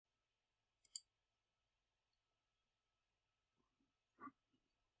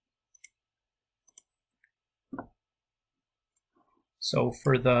So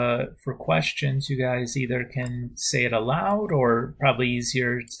for questions, you guys either can say it aloud or probably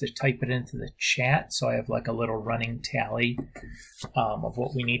easier to type it into the chat. So I have like a little running tally of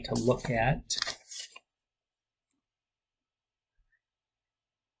what we need to look at.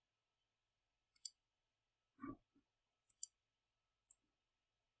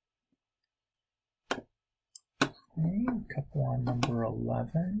 Okay, a couple on number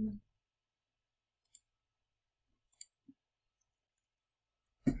 11.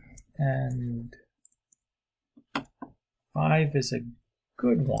 And 5 is a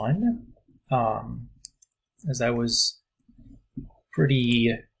good one, as I was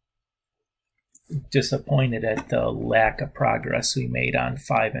pretty disappointed at the lack of progress we made on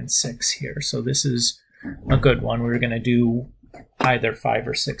 5 and 6 here. So this is a good one. We're going to do either 5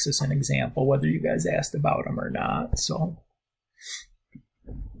 or 6 as an example, whether you guys asked about them or not. So,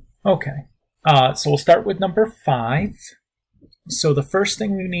 okay. So we'll start with number 5. So the first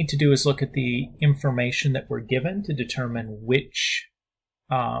thing we need to do is look at the information that we're given to determine which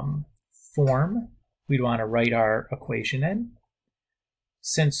form we'd want to write our equation in.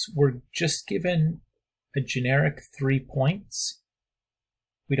 Since we're just given a generic 3 points,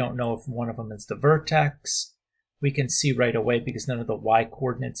 we don't know if one of them is the vertex. We can see right away because none of the y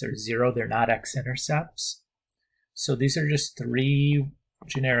coordinates are 0, they're not x-intercepts. So these are just 3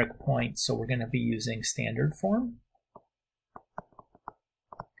 generic points, so we're going to be using standard form.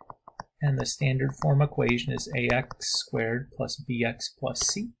 And the standard form equation is ax squared plus bx plus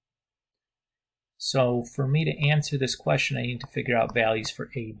c. So for me to answer this question, I need to figure out values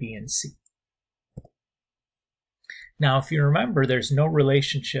for a, b, and c. Now, if you remember, there's no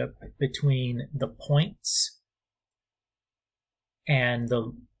relationship between the points and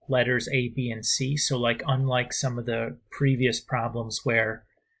the letters a, b, and c. So like unlike some of the previous problems where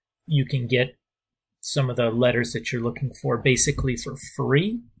you can get some of the letters that you're looking for basically for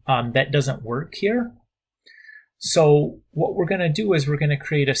free, that doesn't work here. So what we're going to do is we're going to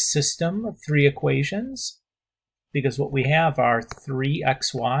create a system of 3 equations because what we have are 3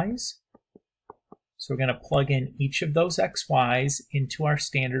 xy's. So we're going to plug in each of those xy's into our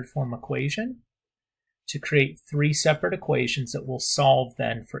standard form equation to create 3 separate equations that will solve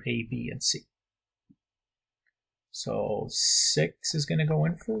then for a, b, and c. So 6 is going to go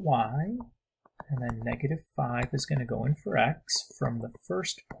in for y. And then negative 5 is going to go in for x from the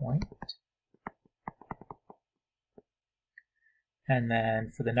first point. And then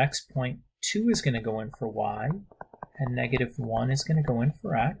for the next point, 2 is going to go in for y. And negative 1 is going to go in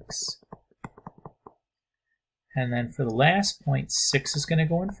for x. And then for the last point, 6 is going to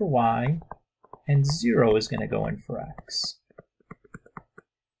go in for y. And 0 is going to go in for x.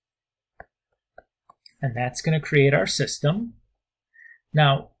 And that's going to create our system.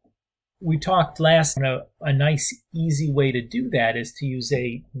 Now, we talked last time, a nice easy way to do that is to use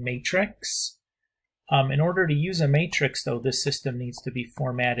a matrix. In order to use a matrix, though, this system needs to be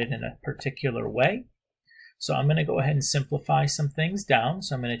formatted in a particular way. So I'm going to go ahead and simplify some things down.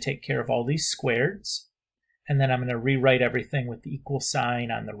 So I'm going to take care of all these squareds. And then I'm going to rewrite everything with the equal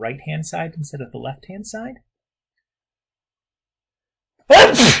sign on the right-hand side instead of the left-hand side.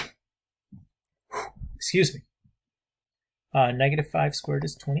 Excuse me. Negative 5 squared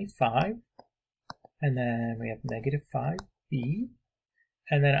is 25. And then we have negative 5b.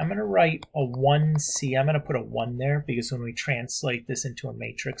 And then I'm going to write a 1c. I'm going to put a 1 there because when we translate this into a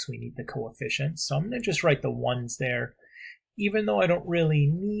matrix, we need the coefficients. So I'm going to just write the 1s there, even though I don't really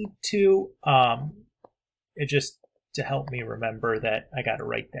need to. It just to help me remember that I got to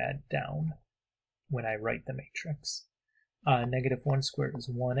write that down when I write the matrix. Negative 1 squared is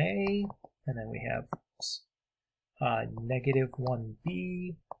 1a. And then we have negative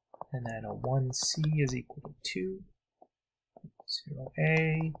 1b, and then a 1c is equal to 2.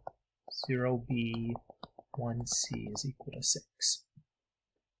 0a, 0b, 1c is equal to 6.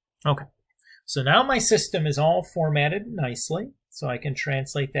 Okay, so now my system is all formatted nicely, so I can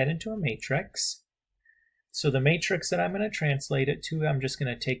translate that into a matrix. So the matrix that I'm going to translate it to, I'm just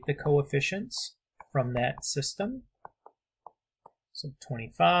going to take the coefficients from that system. So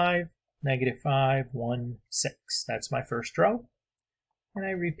 25, negative 5, 1, 6. That's my first row. And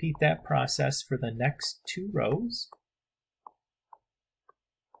I repeat that process for the next 2 rows.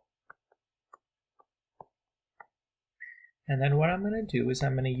 And then what I'm going to do is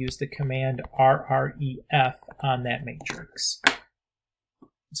I'm going to use the command rref on that matrix.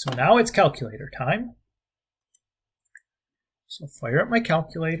 So now it's calculator time. So fire up my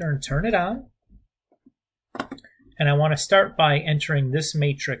calculator and turn it on. And I want to start by entering this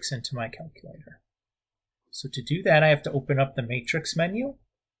matrix into my calculator. So to do that, I have to open up the matrix menu.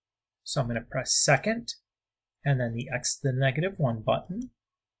 So I'm going to press second, and then the x to the negative 1 button.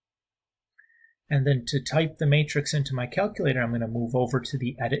 And then to type the matrix into my calculator, I'm going to move over to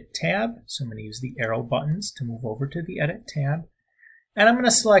the Edit tab. So I'm going to use the arrow buttons to move over to the Edit tab. And I'm going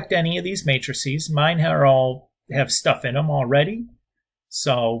to select any of these matrices. Mine are all have stuff in them already,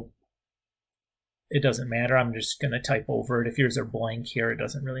 so it doesn't matter. I'm just going to type over it. If yours are blank here, it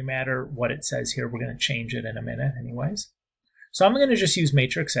doesn't really matter what it says here. We're going to change it in a minute anyways. So I'm going to just use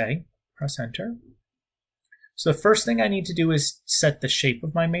matrix A. Press enter. So the first thing I need to do is set the shape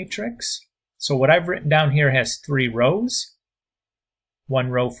of my matrix. So what I've written down here has 3 rows, 1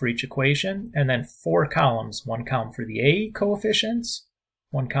 row for each equation, and then 4 columns. 1 column for the A coefficients,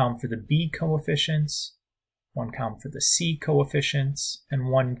 1 column for the B coefficients, 1 column for the C coefficients, and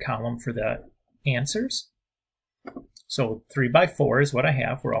 1 column for the answers. So 3 by 4 is what I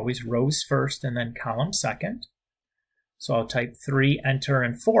have. We're always rows first and then column second. So I'll type 3, enter,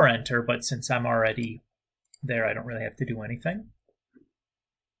 and 4, enter, but since I'm already there, I don't really have to do anything.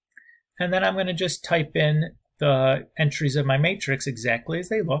 And then I'm going to just type in the entries of my matrix exactly as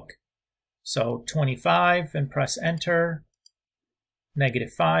they look. So 25 and press enter,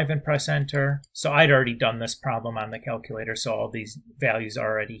 -5 and press enter. So I'd already done this problem on the calculator, so all these values are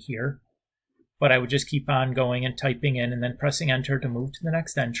already here. But I would just keep on going and typing in and then pressing enter to move to the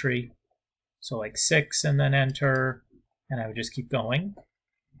next entry. So like 6 and then enter, and I would just keep going.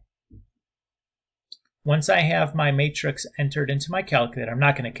 Once I have my matrix entered into my calculator, I'm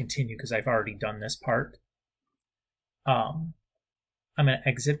not going to continue because I've already done this part. I'm going to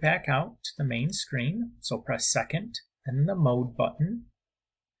exit back out to the main screen. So press second and the mode button.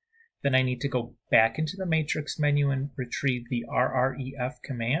 Then I need to go back into the matrix menu and retrieve the RREF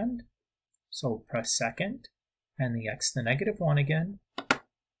command. So press second and the x to the -1 again.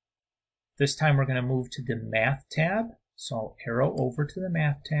 This time we're going to move to the math tab. So I'll arrow over to the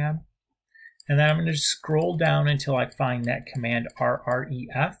math tab. And then I'm going to scroll down until I find that command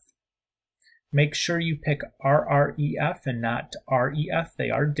RREF. Make sure you pick RREF and not REF.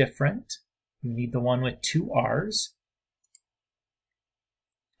 They are different. You need the one with 2 R's.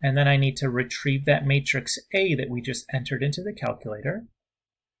 And then I need to retrieve that matrix A that we just entered into the calculator.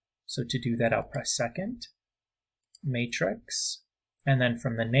 So to do that, I'll press second, matrix, and then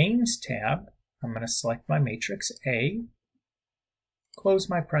from the names tab, I'm going to select my matrix A, close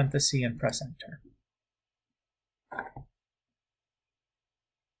my parenthesis, and press enter.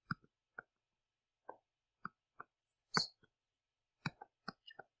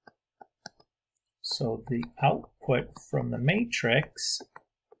 So the output from the matrix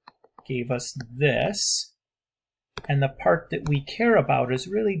gave us this, and the part that we care about is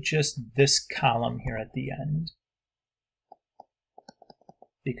really just this column here at the end,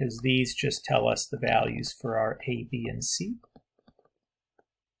 because these just tell us the values for our A, B, and C.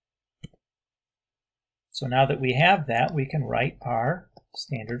 So now that we have that, we can write our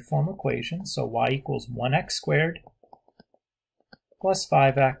standard form equation. So y equals 1x squared plus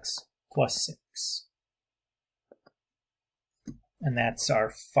 5x plus 6. And that's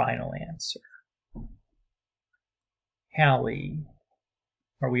our final answer. Hallie,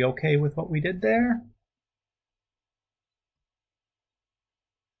 are we okay with what we did there?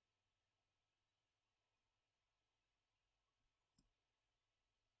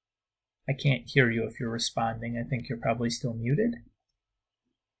 I can't hear you if you're responding. I think you're probably still muted.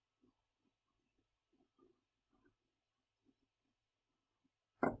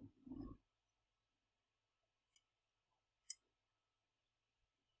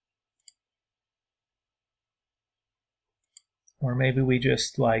 Or maybe we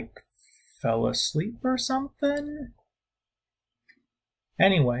just like fell asleep or something.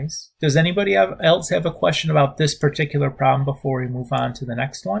 Anyways, does anybody else have a question about this particular problem before we move on to the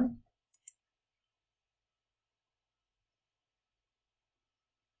next one?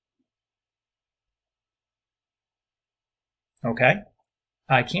 Okay,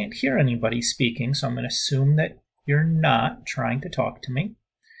 I can't hear anybody speaking, so I'm going to assume that you're not trying to talk to me.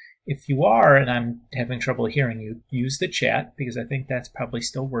 If you are, and I'm having trouble hearing you, use the chat, because I think that's probably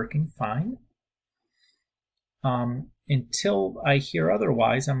still working fine. Until I hear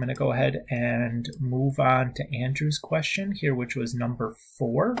otherwise, I'm going to go ahead and move on to Andrew's question here, which was number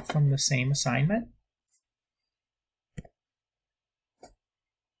 4 from the same assignment.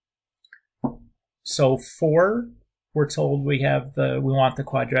 So 4, we're told we want the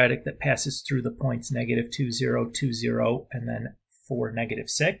quadratic that passes through the points -2, 0, 2, 0, and then 4,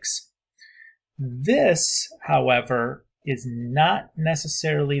 -6. This, however, is not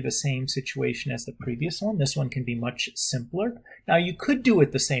necessarily the same situation as the previous one. This one can be much simpler. Now, you could do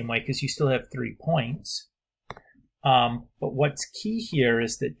it the same way because you still have 3 points. But what's key here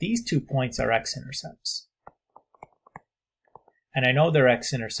is that these 2 points are x-intercepts. And I know they're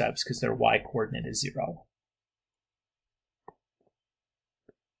x-intercepts because their y-coordinate is 0.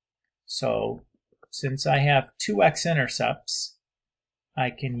 So since I have two x-intercepts, I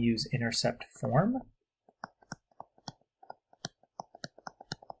can use intercept form.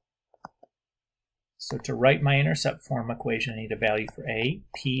 So to write my intercept form equation, I need a value for a,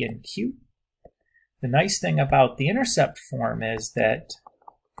 p, and q. The nice thing about the intercept form is that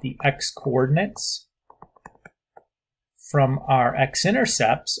the x-coordinates from our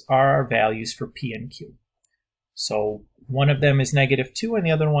x-intercepts are our values for p and q. So one of them is -2 and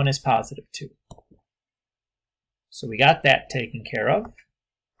the other one is +2. So we got that taken care of.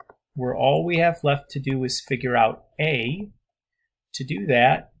 All we have left to do is figure out a. To do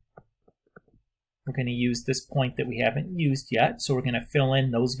that, we're going to use this point that we haven't used yet. So we're going to fill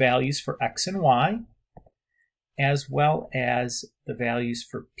in those values for x and y, as well as the values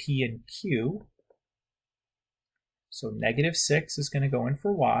for p and q. So -6 is going to go in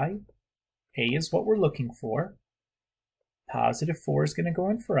for y. A is what we're looking for. +4 is going to go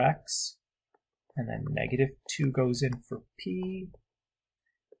in for x. And then -2 goes in for p.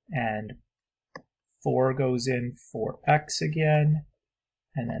 And 4 goes in for x again.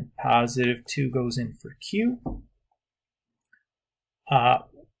 And then +2 goes in for q.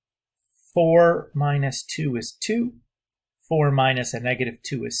 4 minus 2 is 2. 4 minus a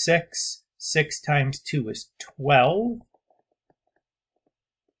 -2 is 6. 6 times 2 is 12.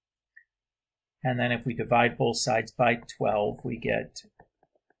 And then if we divide both sides by 12, we get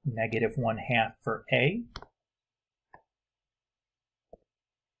 -1/2 for a.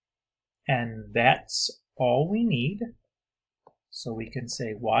 And that's all we need. So we can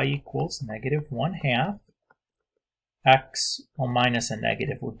say y equals -1/2. X, well, minus a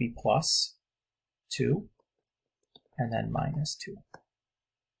negative would be +2. And then -2.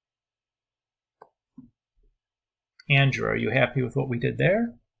 Andrew, are you happy with what we did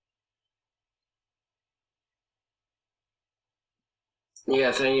there?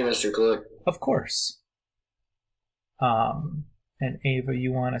 Yeah, thank you, Mr. Cluck. Of course. And Ava,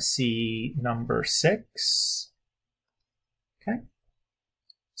 you want to see number 6? Okay.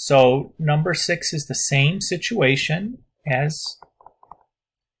 So number 6 is the same situation as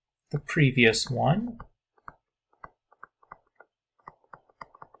the previous one.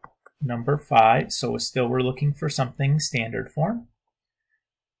 Number 5, so still we're looking for something standard form.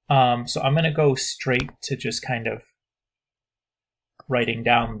 So I'm going to go straight to just kind of writing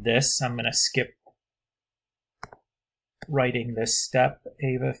down this. I'm going to skip writing this step,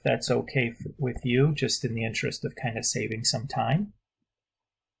 Ava, if that's okay with you, just in the interest of kind of saving some time.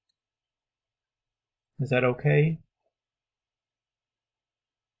 Is that okay?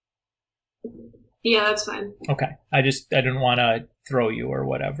 Yeah, that's fine. Okay. I didn't want to throw you or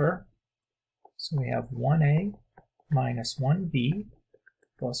whatever. So we have 1a minus 1b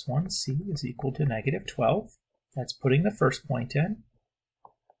plus 1c is equal to -12. That's putting the first point in.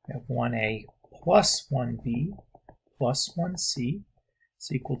 We have 1a plus 1b plus 1c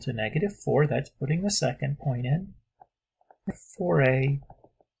is equal to -4. That's putting the second point in. 4a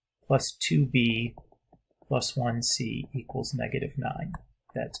plus 2b plus 1c equals -9.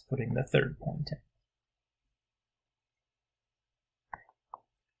 That's putting the third point in.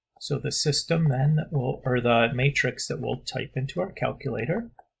 So the system then that will, or the matrix that we'll type into our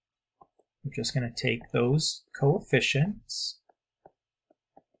calculator, we're just going to take those coefficients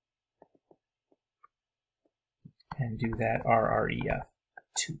and do that RREF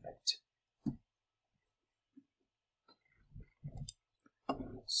to it.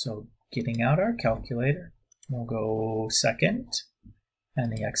 So getting out our calculator, we'll go second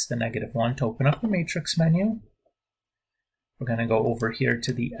and the x to the -1 to open up the matrix menu. We're going to go over here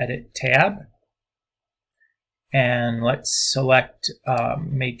to the Edit tab, and let's select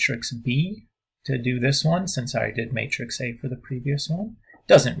matrix B to do this one, since I did matrix A for the previous one.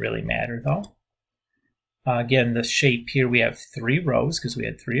 Doesn't really matter though. Again, the shape here, we have 3 rows because we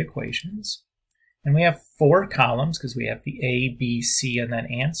had 3 equations, and we have 4 columns because we have the A, B, C, and then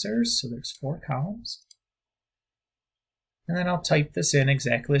answers, so there's 4 columns. And then I'll type this in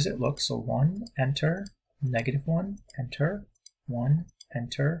exactly as it looks, so 1, enter, -1, enter, 1,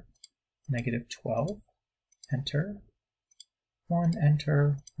 enter, -12, enter, 1,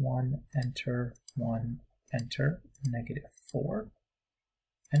 enter, 1, enter, 1, enter, -4,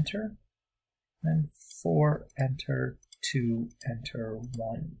 enter, then 4, enter, 2, enter,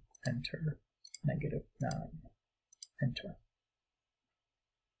 1, enter, -9, enter.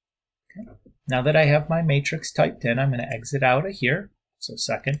 Okay. Now that I have my matrix typed in, I'm going to exit out of here, so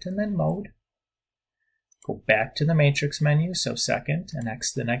second and then mode. Go back to the matrix menu, so second and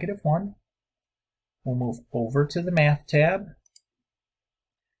x to the -1. We'll move over to the math tab,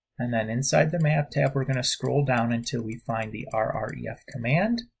 And then inside the Math tab, we're going to scroll down until we find the RREF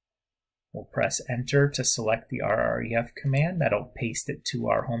command. We'll press Enter to select the RREF command. That'll paste it to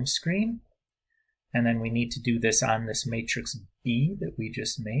our home screen. And then we need to do this on this matrix B that we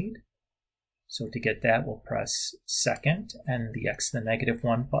just made. So to get that, we'll press second and the X to the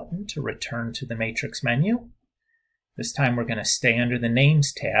 -1 button to return to the matrix menu. This time we're going to stay under the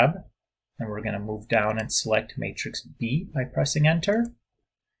Names tab, and we're going to move down and select matrix B by pressing Enter.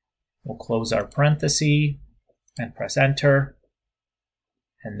 We'll close our parenthesis and press Enter.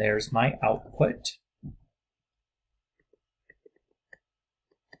 And there's my output.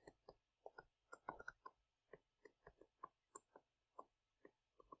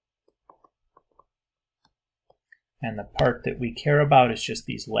 And the part that we care about is just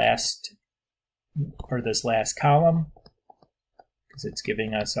these last, or this last column, because it's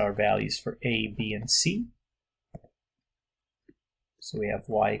giving us our values for A, B, and C. So we have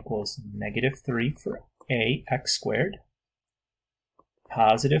y equals -3 for A, x squared,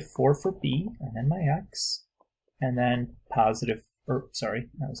 +4 for B, and then my x, and then that was a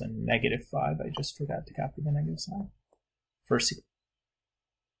 -5. I just forgot to copy the negative sign for C.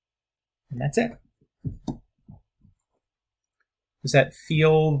 And that's it. Does that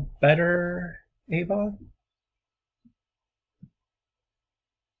feel better, Ava?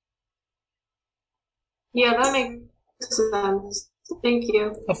 Yeah, that makes sense. Thank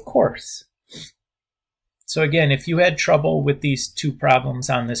you. Of course. So again, if you had trouble with these two problems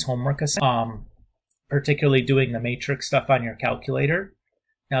on this homework assignment, particularly doing the matrix stuff on your calculator,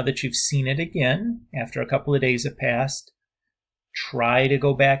 now that you've seen it again, after a couple of days have passed, try to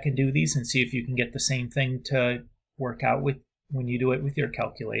go back and do these and see if you can get the same thing to work out with when you do it with your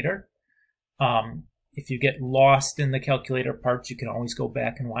calculator. If you get lost in the calculator parts, you can always go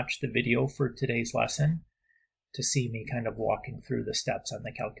back and watch the video for today's lesson to see me kind of walking through the steps on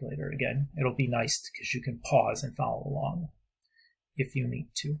the calculator again. It'll be nice because you can pause and follow along if you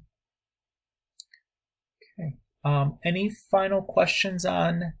need to. Okay. Any final questions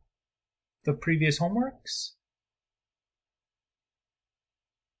on the previous homeworks?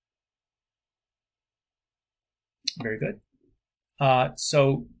 Very good.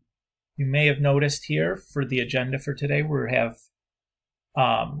 So you may have noticed here for the agenda for today, we have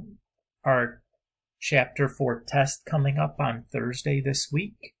our Chapter 4 test coming up on Thursday this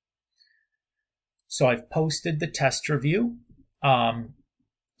week. So I've posted the test review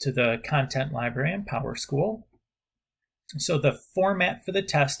to the content library in PowerSchool. So the format for the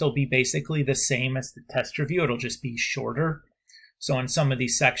test will be basically the same as the test review. It'll just be shorter. So in some of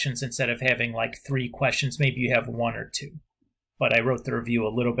these sections, instead of having like 3 questions, maybe you have 1 or 2. But I wrote the review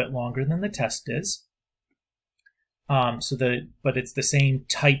a little bit longer than the test is. But it's the same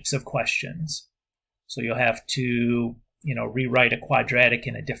types of questions. So you'll have to, rewrite a quadratic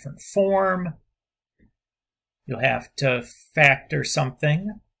in a different form. You'll have to factor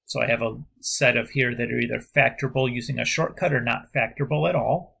something. So I have a set of here that are either factorable using a shortcut or not factorable at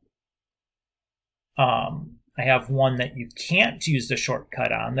all. I have one that you can't use the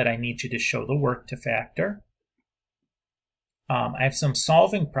shortcut on that I need you to show the work to factor. I have some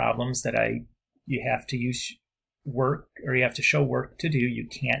solving problems that you have to use work, or you have to show work to do. You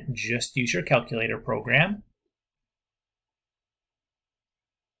can't just use your calculator program.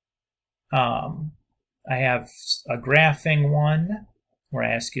 I have a graphing one where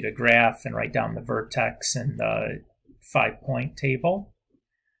I ask you to graph and write down the vertex in the 5-point table.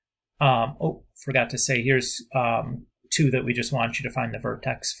 Oh, forgot to say, here's 2 that we just want you to find the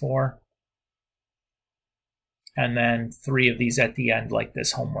vertex for. And then 3 of these at the end, like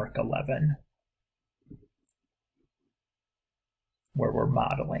this homework 11, where we're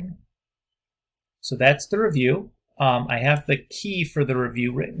modeling. So that's the review. I have the key for the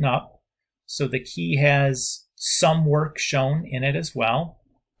review written up. So the key has some work shown in it as well.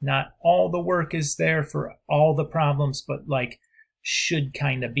 Not all the work is there for all the problems, but like should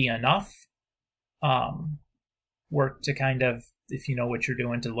kind of be enough work to kind of, if you know what you're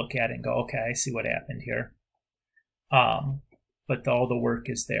doing, to look at it and go, okay, I see what happened here. But all the work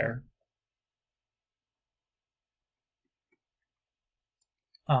is there.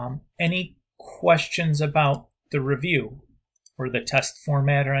 Any questions about the review or the test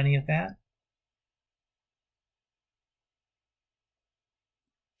format or any of that?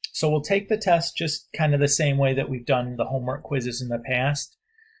 So we'll take the test just kind of the same way that we've done the homework quizzes in the past.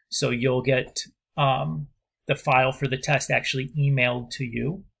 So you'll get the file for the test actually emailed to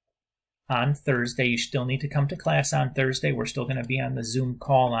you on Thursday. You still need to come to class on Thursday. We're still going to be on the Zoom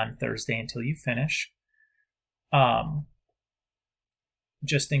call on Thursday until you finish.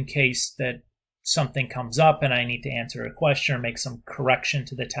 Just in case that something comes up and I need to answer a question or make some correction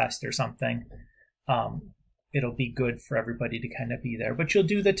to the test or something, it'll be good for everybody to kind of be there. But you'll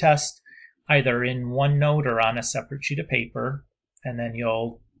do the test either in OneNote or on a separate sheet of paper, and then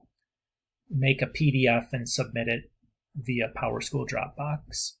you'll make a PDF and submit it via PowerSchool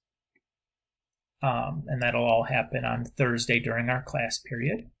Dropbox. And that'll all happen on Thursday during our class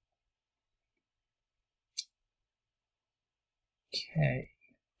period. Okay.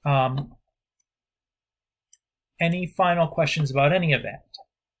 Any final questions about any of that?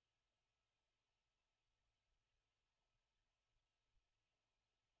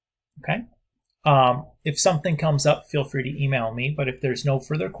 Okay. If something comes up, feel free to email me, but if there's no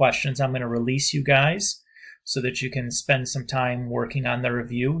further questions, I'm going to release you guys so that you can spend some time working on the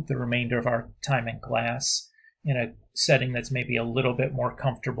review, the remainder of our time in class, in a setting that's maybe a little bit more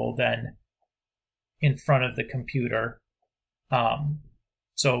comfortable than in front of the computer.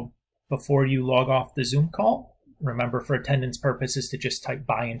 So before you log off the Zoom call, remember for attendance purposes to just type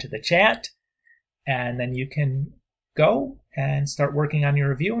bye into the chat, and then you can go and start working on your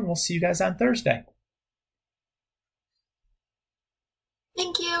review, and we'll see you guys on Thursday.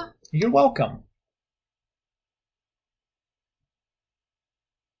 Thank you. You're welcome.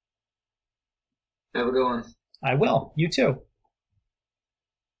 Have a good one. I will. You too.